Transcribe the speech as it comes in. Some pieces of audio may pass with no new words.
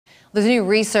There's new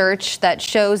research that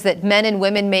shows that men and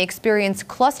women may experience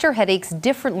cluster headaches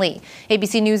differently.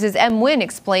 ABC News' M. Nguyen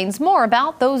explains more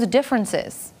about those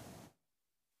differences.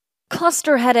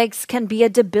 Cluster headaches can be a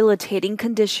debilitating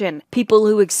condition. People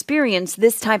who experience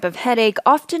this type of headache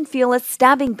often feel a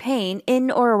stabbing pain in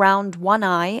or around one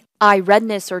eye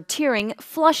redness or tearing,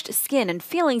 flushed skin, and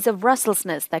feelings of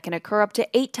restlessness that can occur up to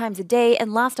 8 times a day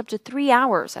and last up to 3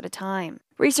 hours at a time.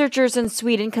 Researchers in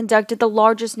Sweden conducted the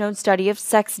largest known study of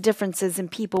sex differences in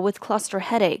people with cluster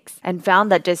headaches and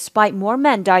found that despite more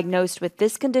men diagnosed with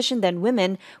this condition than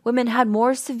women had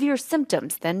more severe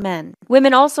symptoms than men.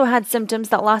 Women also had symptoms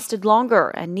that lasted longer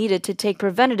and needed to take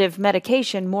preventative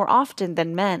medication more often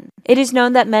than men. It is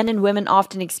known that men and women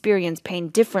often experience pain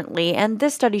differently, and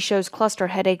this study shows cluster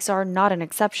headaches are not an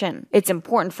exception. It's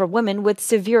important for women with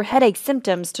severe headache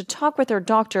symptoms to talk with their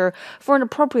doctor for an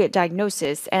appropriate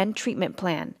diagnosis and treatment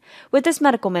plan. With this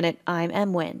Medical Minute, I'm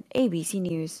M. Nguyen, ABC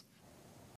News.